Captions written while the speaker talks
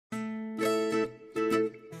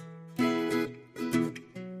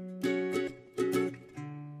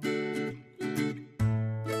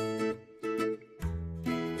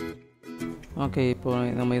Okay, இப்போ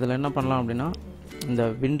நம்ம இதில் என்ன பண்ணலாம் அப்படின்னா, இந்த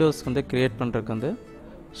விண்டோஸ் வந்து க்ரியேட் பண்ணுறதுக்கு வந்து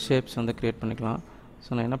ஷேப்ஸ் வந்து க்ரியேட் பண்ணிக்கலாம். ஸோ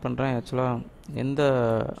நான் என்ன பண்ணுறேன், ஆக்சுவலாக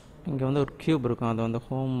இங்கே வந்து ஒரு க்யூப் இருக்கும், அது வந்து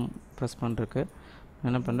ஹோம் ப்ரெஸ் பண்ணுறதுக்கு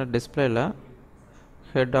என்ன பண்ணுறேன், டிஸ்பிளேயில்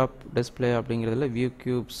ஹெட் ஆஃப் டிஸ்பிளே அப்படிங்கிறதுல வியூ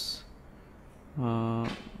க்யூப்ஸ்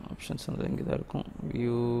ஆப்ஷன்ஸ் வந்து இங்கே தான் இருக்கும்.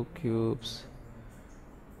 View cubes.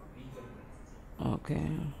 Okay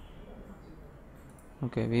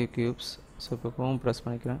okay view cubes. So இப்போ ஹோம் ப்ரெஸ்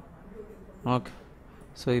பண்ணிக்கிறேன். ஓகே,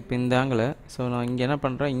 ஸோ இப்போ இந்த ஆங்கில், ஸோ நான் இங்கே என்ன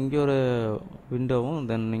பண்ணுறேன், இங்கே ஒரு விண்டோவும்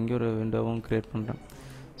தென் இங்கே ஒரு விண்டோவும் க்ரியேட் பண்ணுறேன்.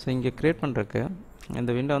 ஸோ இங்கே க்ரியேட் பண்ணுறதுக்கு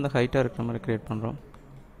இந்த விண்டோ வந்து ஹைட்டாக இருக்கிற மாதிரி க்ரியேட் பண்ணுறோம்.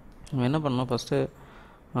 நம்ம என்ன பண்ணணும், ஃபஸ்ட்டு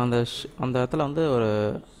அந்த இடத்துல வந்து ஒரு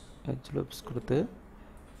எட்ஜ் லூப்ஸ் கொடுத்து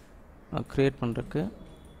க்ரியேட் பண்ணுறதுக்கு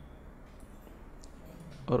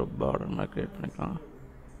ஒரு பார்டர் மாதிரி க்ரியேட் பண்ணிக்கலாம்.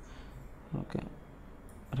 ஓகே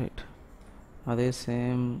ரைட், அதே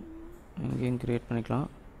சேம் இங்கேயும் க்ரியேட் பண்ணிக்கலாம்.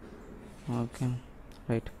 ஓகே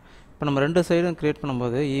ரைட், இப்போ நம்ம ரெண்டு சைடும் க்ரியேட்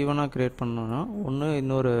பண்ணும்போது ஈவனாக க்ரியேட் பண்ணோன்னா ஒன்று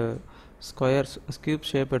இன்னொரு க்யூப்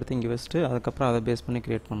ஷேப் எடுத்து இங்கே வச்சுட்டு அதுக்கப்புறம் அதை பேஸ் பண்ணி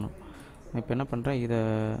க்ரியேட் பண்ணணும். இப்போ என்ன பண்ணுறேன், இதை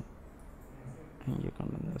இங்கே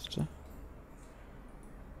கொண்டு வந்து வச்சுட்டு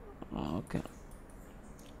ஓகே.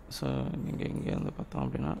 ஸோ இங்கே வந்து பார்த்தோம்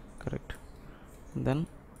அப்படின்னா கரெக்ட். தென்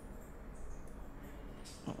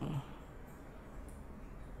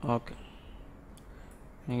ஓகே,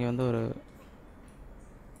 இங்கே வந்து ஒரு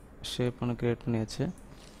ஷேப் ஒன்று க்ரியேட் பண்ணியாச்சு.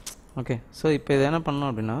 ஓகே, ஸோ இப்போ இதை என்ன பண்ணோம்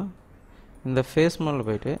அப்படின்னா, இந்த ஃபேஸ் மோடில்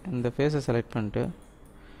போய்ட்டு இந்த ஃபேஸை செலக்ட் பண்ணிட்டு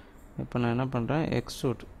இப்போ நான் என்ன பண்ணுறேன்,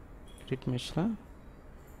 எக்ஸ்ட்ரூட் எடிட் மெஷில்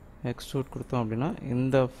எக்ஸ்ட்ரூட் கொடுத்தோம் அப்படின்னா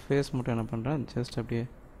இந்த ஃபேஸ் மட்டும் என்ன பண்ணுறேன், ஜஸ்ட் அப்படியே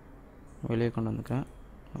வெளியே கொண்டு வந்துக்கிறேன்.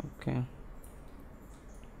 ஓகே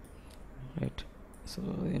ரைட், ஸோ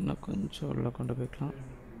இன்னும் கொஞ்சம் உள்ள கொண்டு போய்க்கலாம்.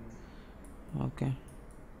 ஓகே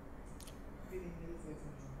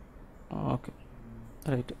ஓகே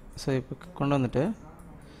ரைட்டு, ஸோ இப்போ கொண்டு வந்துட்டு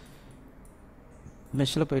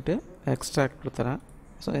மெஷில் போய்ட்டு எக்ஸ்ட்ராக்ட் கொடுத்துறேன்.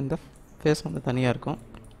 ஸோ இந்த ஃபேஸ் வந்து தனியாக இருக்கும்.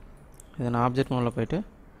 இதை நான் ஆப்ஜெக்ட் மோடில் போய்ட்டு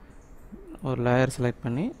ஒரு லேயர் செலக்ட்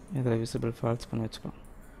பண்ணி இதில் விசிபிள் ஃபால்ஸ் பண்ணி வச்சுக்கலாம்.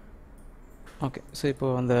 ஓகே, ஸோ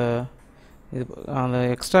இப்போது அந்த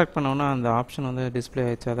எக்ஸ்ட்ராக்ட் பண்ணோன்னா அந்த ஆப்ஷன் வந்து டிஸ்பிளே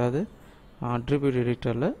ஆகிடுச்சு. அதாவது அட்ரிபியூட்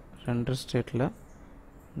எடிட்டரில் ரெண்டர் ஸ்டேட்டில்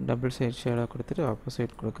டபுள் சைட் ஷேடாக கொடுத்துட்டு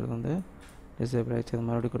ஆப்போசிட் கொடுக்குறது வந்து டிசேபிள் ஆகிடுச்சு. அது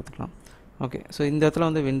மறுபடியும் கொடுத்துக்கலாம். ஓகே, ஸோ இந்த இடத்துல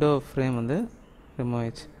வந்து விண்டோ ஃப்ரேம் வந்து ரிமூவ்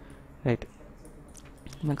ஆகிடுச்சு. ரைட்,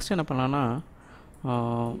 நெக்ஸ்ட் என்ன பண்ணலான்னா,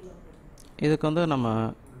 இதுக்கு வந்து நம்ம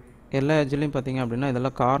எல்லா எட்ஜ்லேயும் பார்த்திங்க அப்படின்னா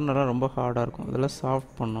இதெல்லாம் கார்னராக ரொம்ப ஹார்டாக இருக்கும், இதெல்லாம்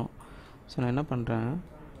சாஃப்ட் பண்ணோம். ஸோ நான் என்ன பண்ணுறேன்,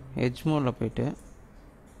 எட்ஜ் மோடில் போய்ட்டு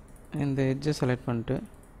இந்த எட்ஜை செலக்ட் பண்ணிட்டு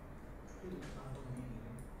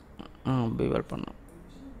பிவல் பண்ணோம்.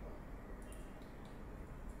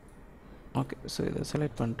 ஓகே, ஸோ இதை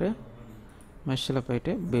செலக்ட் பண்ணிட்டு மெஷில்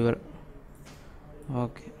போய்ட்டு பிவல்.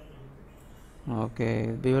 ஓகே ஓகே,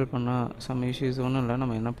 பிவல் பண்ணால் சம் இஷ்யூஸ் ஒன்றும் இல்லை.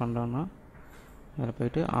 நம்ம என்ன பண்ணுறோன்னா அதில்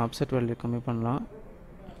போய்ட்டு ஆப்செட் வேல்யூ கம்மி பண்ணலாம்.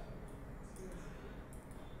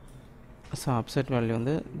 ஸோ ஆப்செட் வேல்யூ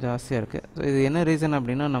வந்து ஜாஸ்தியாக இருக்குது. ஸோ இது என்ன ரீசன்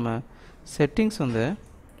அப்படின்னா, நம்ம செட்டிங்ஸ்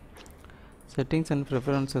அண்ட்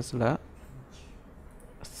ப்ரிஃபரன்சஸில்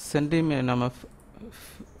நம்ம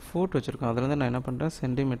ஃபுட் வச்சுருக்கோம். அதில் வந்து நான் என்ன பண்ணுறேன்,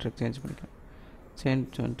 சென்டிமீட்டருக்கு சேஞ்ச் பண்ணிக்கிறேன். சேஞ்ச்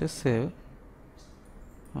பண்ணிட்டு சேவ்.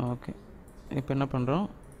 ஓகே, இப்போ என்ன பண்ணுறோம்,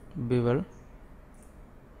 பிவல்.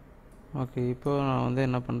 ஓகே, இப்போது நான் வந்து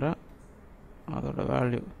என்ன பண்ணுறேன், அதோட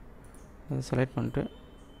வேல்யூ அதை செலக்ட் பண்ணிட்டு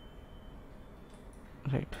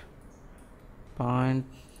ரைட்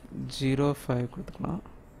 0.05 கொடுத்துக்கலாம்.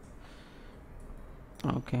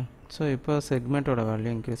 ஓகே, ஸோ இப்போ செக்மெண்ட்டோட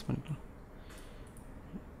வேல்யூ இன்க்ரீஸ் பண்ணிக்கலாம்.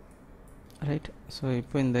 ரைட், ஸோ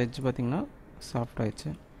இப்போ இந்த எட்ஜ் பார்த்திங்கன்னா சாஃப்ட்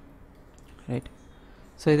ஆகிடுச்சு. ரைட்,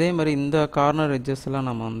 ஸோ இதே மாதிரி இந்த கார்னர் எட்ஜஸ் எல்லாம்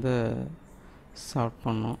நம்ம வந்து சாஃப்ட்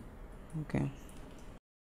பண்ணோம். ஓகே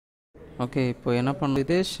ஓகே, இப்போ என்ன பண்ணணும்,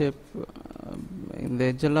 இதே ஷேப் இந்த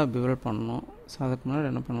எட்ஜெல்லாம் பிவல் பண்ணணும். ஸோ அதுக்கு முன்னாடி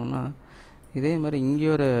என்ன பண்ணணும்னா, இதே மாதிரி இங்கே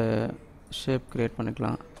ஒரு ஷேப் க்ரியேட்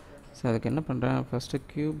பண்ணிக்கலாம். ஸோ அதுக்கு என்ன பண்ணுறேன், ஃபஸ்ட்டு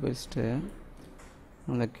க்யூப் வச்சுட்டு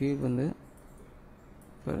அந்த க்யூப் வந்து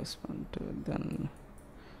ப்ரெஸ் பண்ணிட்டு தென்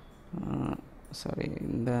சாரி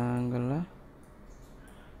இந்த ஆங்கிளில்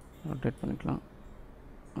ரொட்டேட் பண்ணிக்கலாம்.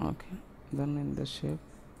 ஓகே, தென் இந்த shape,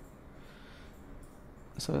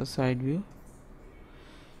 so side view.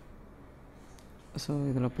 So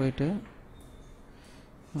இதில் போய்ட்டு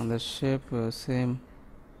அந்த சேம்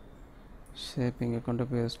ஷேப் இங்கே கொண்டு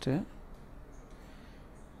போய் வச்சுட்டு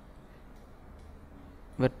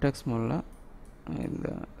வெர்டெக்ஸ் மோடில்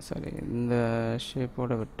இந்த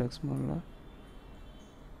ஷேப்போட வெர்டெக்ஸ் மோடில்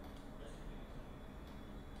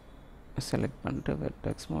செலக்ட் பண்ணிட்டு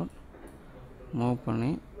வெர்டெக்ஸ் மோட் மூவ்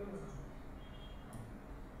பண்ணி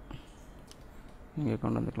இங்கே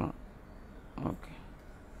கொண்டு வந்துக்கலாம். ஓகே,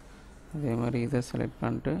 அதே மாதிரி இதை செலக்ட்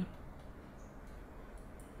பண்ணிட்டு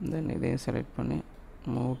தென் இதையும் செலக்ட் பண்ணி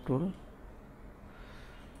மூவ் டூல்,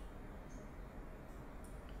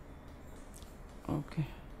 ஓகே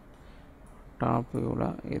டாப் வியூவில்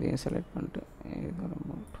இதையும் செலக்ட் பண்ணிட்டு இதோட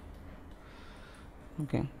மூவ்,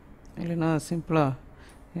 ஓகே. இல்லைன்னா சிம்பிளாக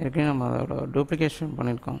ஏற்கனவே நம்ம அதோட டூப்ளிகேஷன்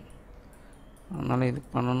பண்ணியிருக்கோம், அதனால் இது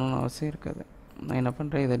பண்ணணும்னு அவசியம் இருக்காது. நான் என்ன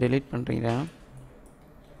பண்ணுறேன், இதை டெலீட் பண்ணுறீங்களா,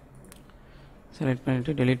 செலக்ட்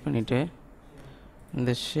பண்ணிவிட்டு டெலீட் பண்ணிவிட்டு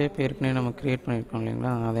இந்த ஷேப் ஏற்கனவே நம்ம க்ரியேட் பண்ணியிருக்கோம்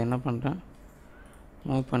இல்லைங்களா, அதை என்ன பண்ணுறேன்,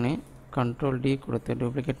 மூவ் பண்ணி Ctrl D கொடுத்து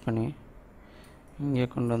டூப்ளிகேட் பண்ணி இங்கே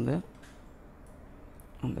கொண்டு வந்து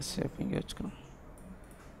அந்த ஷேப் இங்கே வச்சுக்கணும்.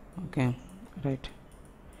 Okay right.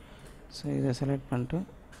 ஸோ இதை செலக்ட் பண்ணிட்டு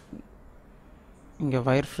இங்கே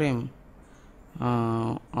வயர் ஃப்ரேம்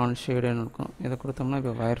ஆன் ஷேடுன்னு இருக்கும், இதை கொடுத்தோம்னா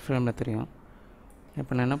இப்போ வயர் ஃப்ரேமில் தெரியும்.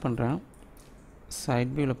 இப்போ நான் என்ன பண்ணுறேன்,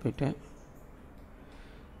 சைட் வியூவில் போய்ட்டு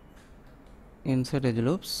இன்சர்ட் எட்ஜ்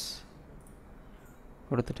லூப்ஸ்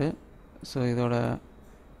கொடுத்துட்டு ஸோ இதோட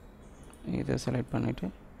இதை செலக்ட் பண்ணிவிட்டு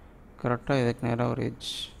கரெக்டாக இதுக்கு நேராக ஒரு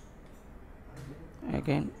எட்ஜ்,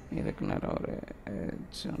 அகைன் இதுக்கு நேராக ஒரு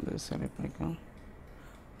எட்ஜ் வந்து செலக்ட் பண்ணிக்கலாம்.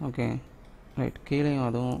 Okay right. கீழேயும்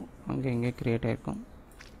அதுவும் அங்கே இங்கே க்ரியேட் ஆகிருக்கும்.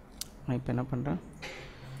 நான் இப்போ என்ன பண்ணுறேன்,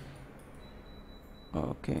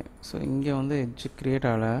 ஓகே ஸோ இங்கே வந்து எட்ஜ் க்ரியேட்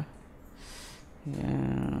ஆகலை.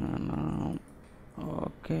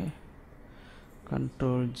 ஓகே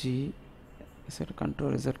Ctrl G சரி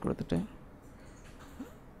Ctrl Z கொடுத்துட்டு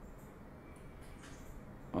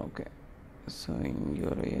ஓகே ஸோ இங்கே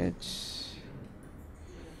ஒரு எட்ஜ்,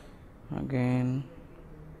 அகைன்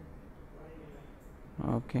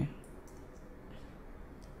ஓகே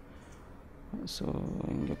ஸோ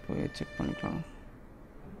இங்கே போய் செக் பண்ணிக்கலாம்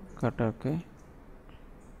கரெக்டாக இருக்குது.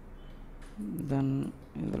 தென்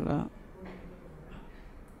இதில்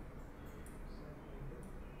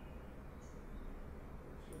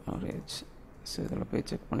ஒரு எட்ஜ், ஸோ இதில் போய்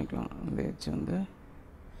செக் பண்ணிக்கலாம் அந்த எட்ஜ் வந்து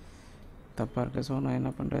தப்பாக இருக்குது. ஸோ நான் என்ன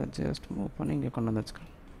பண்ணுறேன், ஜஸ்ட் மூவ் பண்ணி இங்கே கொண்டு வந்து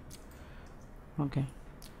வச்சுக்கலாம். ஓகே,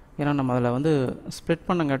 ஏன்னா நம்ம அதில் வந்து ஸ்ப்ளிட்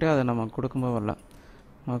பண்ணங்காட்டி அதை நம்ம கொடுக்கும்போது வரல.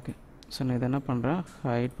 ஓகே ஸோ நான் இதை என்ன பண்ணுறேன்,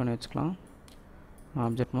 ஹைட் பண்ணி வச்சுக்கலாம்.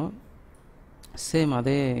 ஆப்ஜெக்ட் மோட் சேம்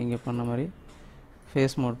அதே இங்கே பண்ண மாதிரி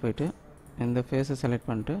ஃபேஸ் மோட் போய்ட்டு இந்த ஃபேஸை செலக்ட்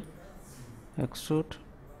பண்ணிட்டு எக்ஸ்ட்ரூட்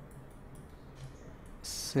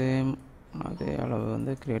சேம் அதே அளவு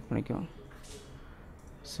வந்து க்ரியேட் பண்ணிக்கலாம்.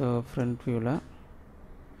 ஸோ ஃப்ரண்ட் வியூவில்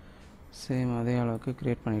சேம் அதே அளவுக்கு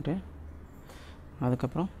க்ரியேட் பண்ணிவிட்டு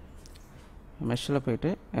அதுக்கப்புறம் மெஷ்ஷில் போய்ட்டு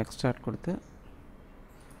எக்ஸ்ட்ராக்ட் கொடுத்து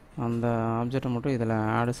அந்த ஆப்ஜெக்டை மட்டும் இதில்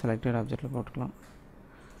ஆட் செலக்டட் ஆப்ஜெக்டில் போட்டுக்கலாம்.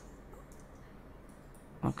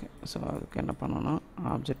 ஓகே ஸோ அதுக்கு என்ன பண்ணணும்னா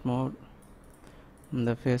ஆப்ஜெக்ட் மோட்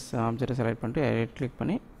இந்த ஃபேஸ் ஆப்ஜெக்டை செலக்ட் பண்ணிட்டு ரைட் கிளிக்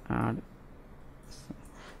பண்ணி add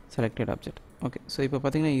selected object. Okay so இப்போ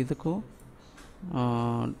பார்த்திங்கன்னா இதுக்கும்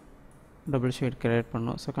டபுள் ஷேட் க்ரியேட்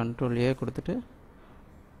பண்ணோம். ஸோ Ctrl A கொடுத்துட்டு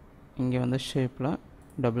இங்கே வந்து ஷேப்பில்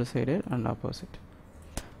double side and opposite.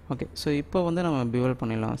 Okay so இப்போ வந்து நம்ம பிவல்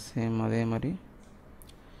பண்ணிடலாம் சேம் அதே மாதிரி.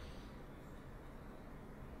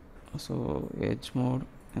 ஸோ எட்ஜ் மோட்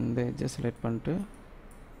இந்த எட்ஜை செலக்ட் பண்ணிட்டு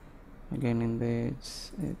அகைன் இந்த எட்ஜ்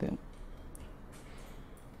இது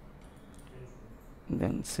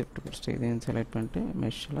தென் ஷிஃப்ட் ஃபஸ்ட்டு இதையும் செலக்ட் பண்ணிட்டு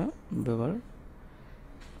மெஷ்ஷில் பிவல்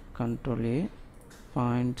Ctrl A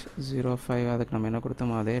 0.05 அதுக்கு நம்ம என்ன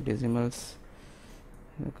கொடுத்தோமோ அதே டெசிமல்ஸ்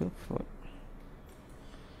இதுக்கு 4.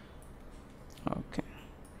 Okay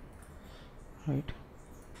right.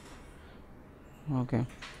 ஓகே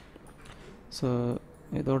ஸோ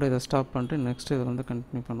இதோட இதை ஸ்டாப் பண்ணிட்டு நெக்ஸ்ட் இதில் வந்து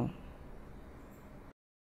கண்டினியூ பண்ணுவோம்.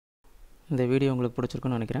 இந்த வீடியோ உங்களுக்கு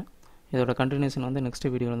பிடிச்சிருக்குன்னு நினைக்கிறேன். இதோட கண்டினியூஷன் வந்து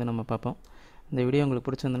நெக்ஸ்ட் வீடியோவில் வந்து நம்ம பார்ப்போம். இந்த வீடியோ உங்களுக்கு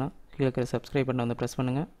பிடிச்சிருந்துன்னா கீழே இருக்கிற சப்ஸ்கிரைப் பட்டனை வந்து ப்ரெஸ்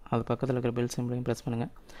பண்ணுங்கள், அது பக்கத்தில் இருக்கிற பெல் சிம்பிளையும் ப்ரெஸ்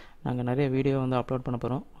பண்ணுங்கள். நாங்கள் நிறைய வீடியோ வந்து அப்லோட் பண்ண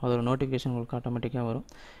போகிறோம், அதோட நோட்டிஃபிகேஷன் உங்களுக்கு ஆட்டோமேட்டிக்காக வரும்.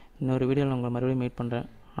 இன்னொரு வீடியோவில் உங்களை மறுபடியும் மீட் பண்ணுறேன்.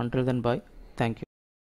 Until then, bye. Thank you.